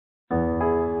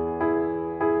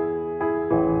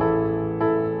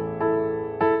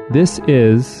This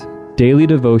is Daily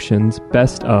Devotions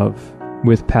Best Of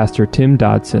with Pastor Tim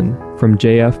Dodson from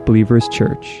JF Believers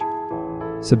Church.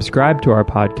 Subscribe to our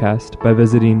podcast by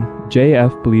visiting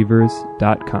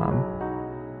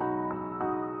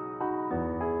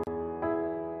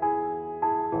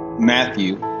jfbelievers.com.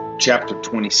 Matthew chapter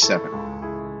 27.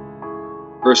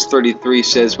 Verse 33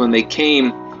 says, "When they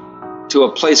came to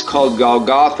a place called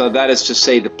Golgotha, that is to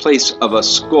say, the place of a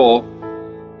skull,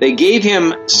 they gave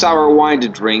him sour wine to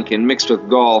drink and mixed with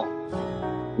gall.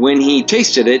 When he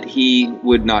tasted it, he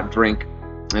would not drink.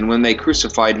 And when they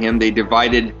crucified him, they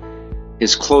divided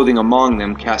his clothing among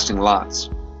them, casting lots."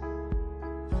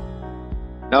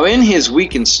 Now in his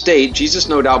weakened state, Jesus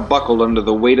no doubt buckled under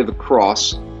the weight of the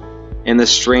cross and the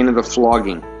strain of the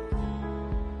flogging.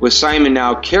 With Simon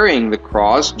now carrying the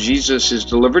cross, Jesus is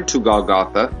delivered to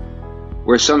Golgotha,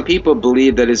 where some people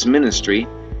believe that his ministry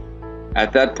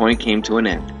at that point came to an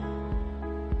end.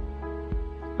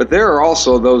 But there are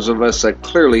also those of us that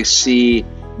clearly see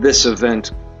this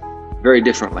event very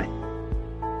differently.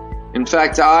 In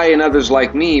fact, I and others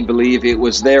like me believe it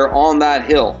was there on that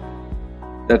hill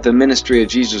that the ministry of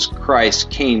Jesus Christ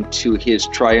came to his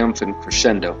triumphant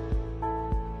crescendo.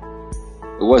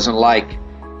 It wasn't like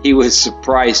he was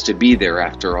surprised to be there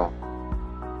after all.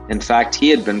 In fact, he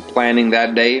had been planning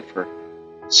that day for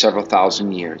several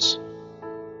thousand years.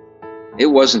 It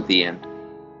wasn't the end,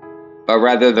 but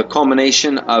rather the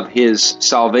culmination of his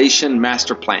salvation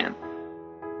master plan.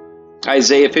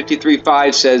 Isaiah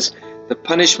 53:5 says, "The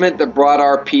punishment that brought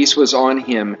our peace was on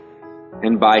him,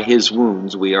 and by his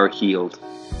wounds we are healed."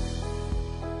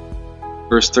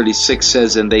 Verse 36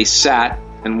 says, "And they sat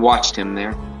and watched him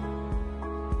there.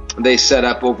 They set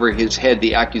up over his head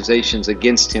the accusations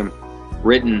against him,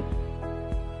 written,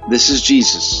 'This is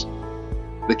Jesus,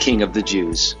 the King of the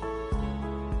Jews.'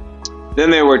 Then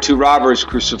there were two robbers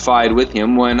crucified with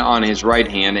him, one on his right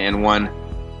hand and one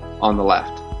on the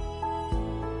left."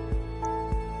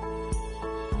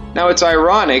 Now it's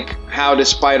ironic how,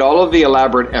 despite all of the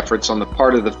elaborate efforts on the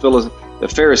part of the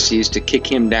Pharisees to kick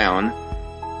him down,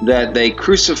 that they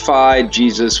crucified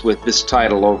Jesus with this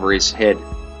title over his head.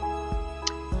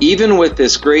 Even with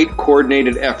this great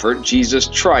coordinated effort, Jesus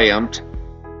triumphed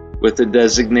with the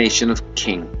designation of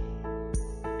King.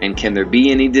 And can there be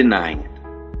any denying it?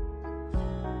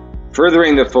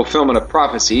 Furthering the fulfillment of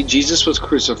prophecy, Jesus was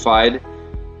crucified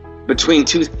between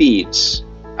two thieves.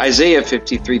 Isaiah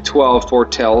 53:12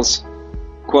 foretells,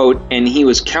 quote, "And he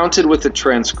was counted with the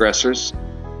transgressors,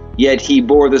 yet he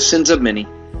bore the sins of many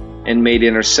and made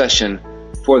intercession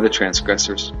for the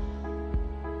transgressors."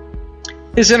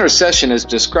 His intercession is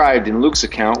described in Luke's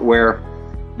account, where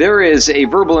there is a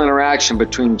verbal interaction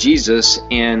between Jesus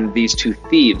and these two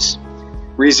thieves,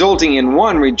 resulting in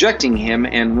one rejecting him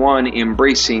and one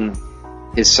embracing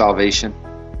his salvation.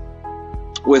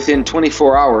 Within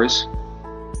 24 hours,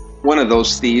 one of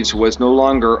those thieves was no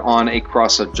longer on a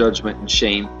cross of judgment and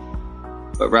shame,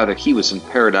 but rather he was in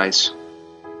paradise.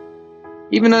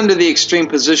 Even under the extreme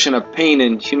position of pain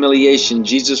and humiliation,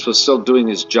 Jesus was still doing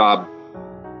his job.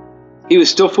 He was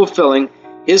still fulfilling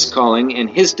his calling and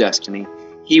his destiny.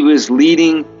 He was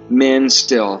leading men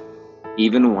still,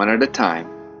 even one at a time,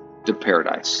 to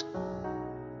paradise.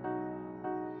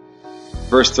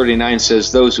 Verse 39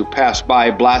 says, "Those who passed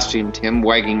by blasphemed him,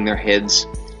 wagging their heads,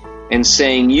 and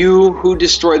saying, 'You who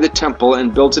destroyed the temple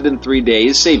and built it in 3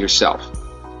 days, save yourself.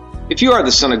 If you are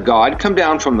the Son of God, come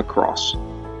down from the cross.'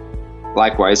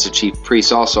 Likewise, the chief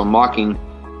priests, also mocking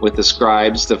with the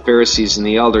scribes, the Pharisees, and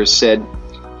the elders, said,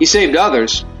 'He saved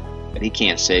others, but he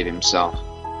can't save himself.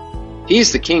 He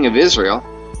is the King of Israel.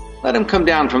 Let him come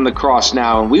down from the cross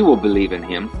now, and we will believe in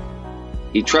him.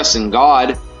 He trusts in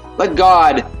God. Let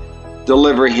God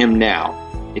deliver him now,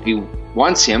 if he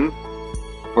wants him.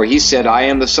 For he said, I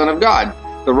am the Son of God.'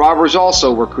 The robbers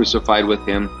also were crucified with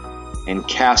him and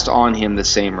cast on him the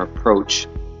same reproach."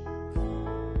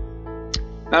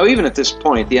 Now even at this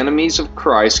point, the enemies of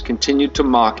Christ continued to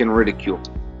mock and ridicule.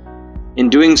 In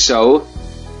doing so,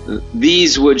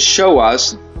 these would show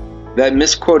us that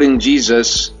misquoting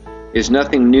Jesus is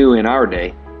nothing new in our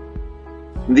day.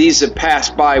 These that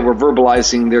passed by were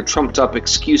verbalizing their trumped-up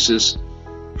excuses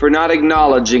for not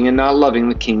acknowledging and not loving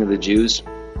the King of the Jews.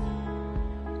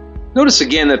 Notice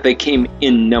again that they came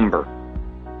in number.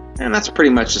 And that's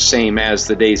pretty much the same as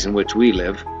the days in which we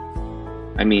live.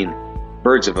 I mean,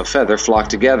 birds of a feather flock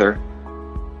together,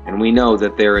 and we know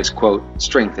that there is, quote,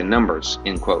 "strength in numbers,"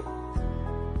 end quote.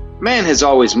 Man has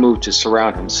always moved to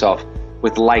surround himself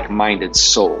with like-minded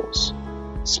souls,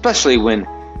 especially when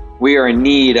we are in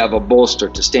need of a bolster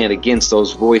to stand against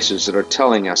those voices that are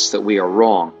telling us that we are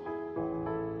wrong,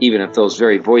 even if those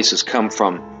very voices come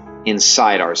from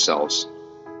inside ourselves.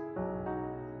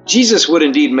 Jesus would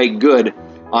indeed make good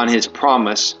on his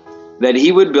promise that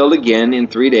he would build again in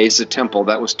 3 days the temple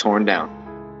that was torn down.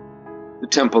 The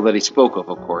temple that he spoke of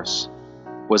course,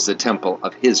 was the temple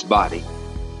of his body.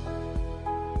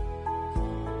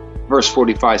 Verse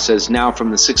 45 says, Now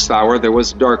from the 6th hour there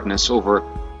was darkness over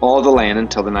all the land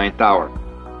until the 9th hour.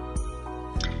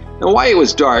 Now why it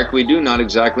was dark we do not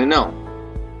exactly know,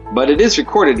 but it is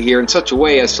recorded here in such a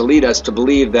way as to lead us to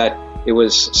believe that it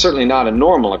was certainly not a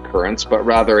normal occurrence, but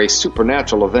rather a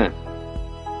supernatural event.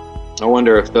 I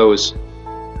wonder if those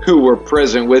who were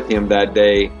present with him that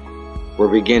day were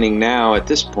beginning now at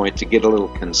this point to get a little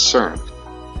concerned.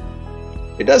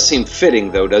 It does seem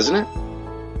fitting though, doesn't it?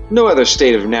 No other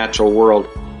state of natural world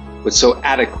would so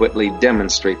adequately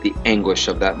demonstrate the anguish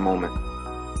of that moment.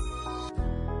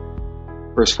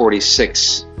 Verse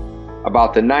 46,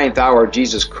 about the 9th hour,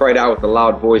 Jesus cried out with a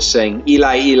loud voice, saying,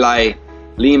 Eli, Eli,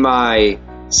 lema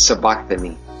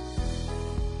sabachthani.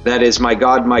 That is, my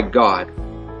God,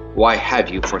 why have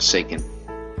you forsaken me?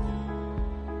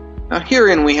 Now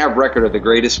herein we have record of the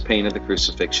greatest pain of the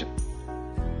crucifixion.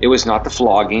 It was not the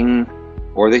flogging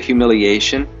or the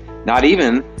humiliation, not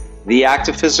even the act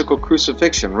of physical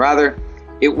crucifixion. Rather,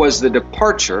 it was the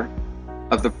departure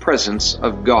of the presence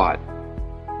of God.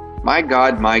 My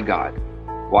God,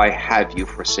 why have you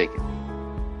forsaken me?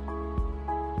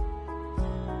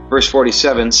 Verse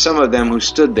 47, some of them who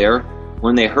stood there,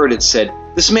 when they heard it, said,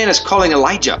 This man is calling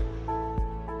Elijah.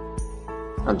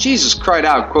 Now Jesus cried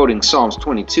out, quoting Psalms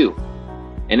 22,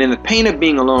 and in the pain of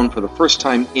being alone for the first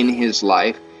time in his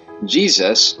life,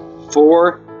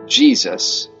 for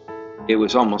Jesus, it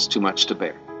was almost too much to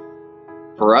bear.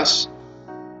 For us,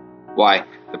 why,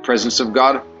 the presence of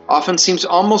God often seems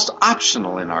almost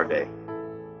optional in our day.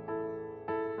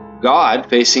 God,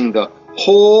 facing the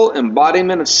whole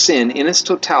embodiment of sin in its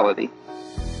totality,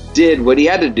 did what he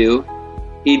had to do.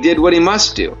 He did what he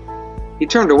must do. He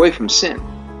turned away from sin.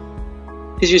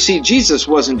 Because you see, Jesus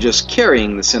wasn't just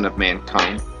carrying the sin of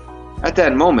mankind. At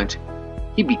that moment,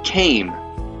 he became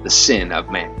the sin of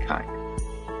mankind.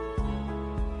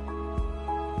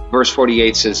 Verse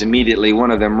 48 says, Immediately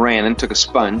one of them ran and took a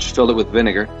sponge, filled it with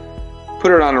vinegar,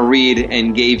 put it on a reed,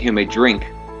 and gave him a drink.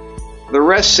 The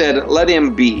rest said, Let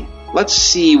him be. Let's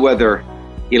see whether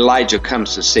Elijah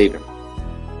comes to save him.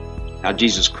 Now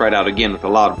Jesus cried out again with a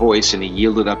loud voice, and he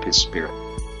yielded up his spirit.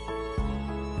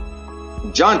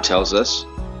 John tells us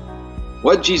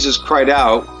what Jesus cried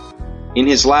out in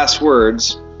his last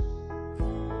words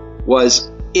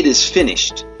was, It is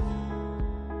finished.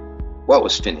 What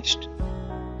was finished?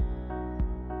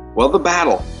 Well, the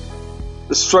battle,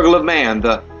 the struggle of man,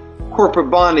 the corporate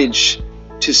bondage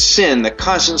to sin, the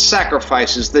constant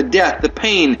sacrifices, the death, the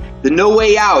pain, the no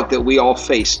way out that we all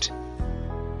faced.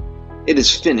 It is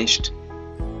finished.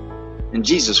 And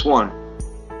Jesus won.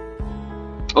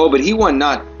 Oh, but he won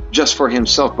not just for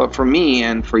himself, but for me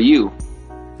and for you.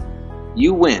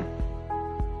 You win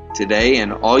today,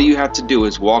 and all you have to do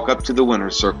is walk up to the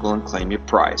winner's circle and claim your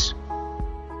prize.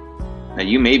 Now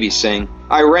you may be saying,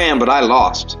 I ran, but I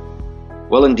lost.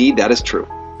 Well, indeed, that is true.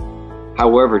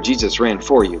 However, Jesus ran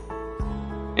for you,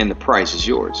 and the prize is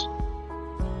yours.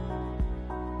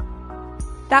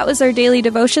 That was our daily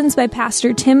devotions by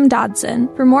Pastor Tim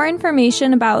Dodson. For more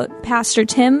information about Pastor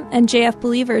Tim and JF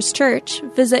Believers Church,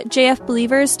 visit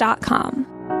jfbelievers.com.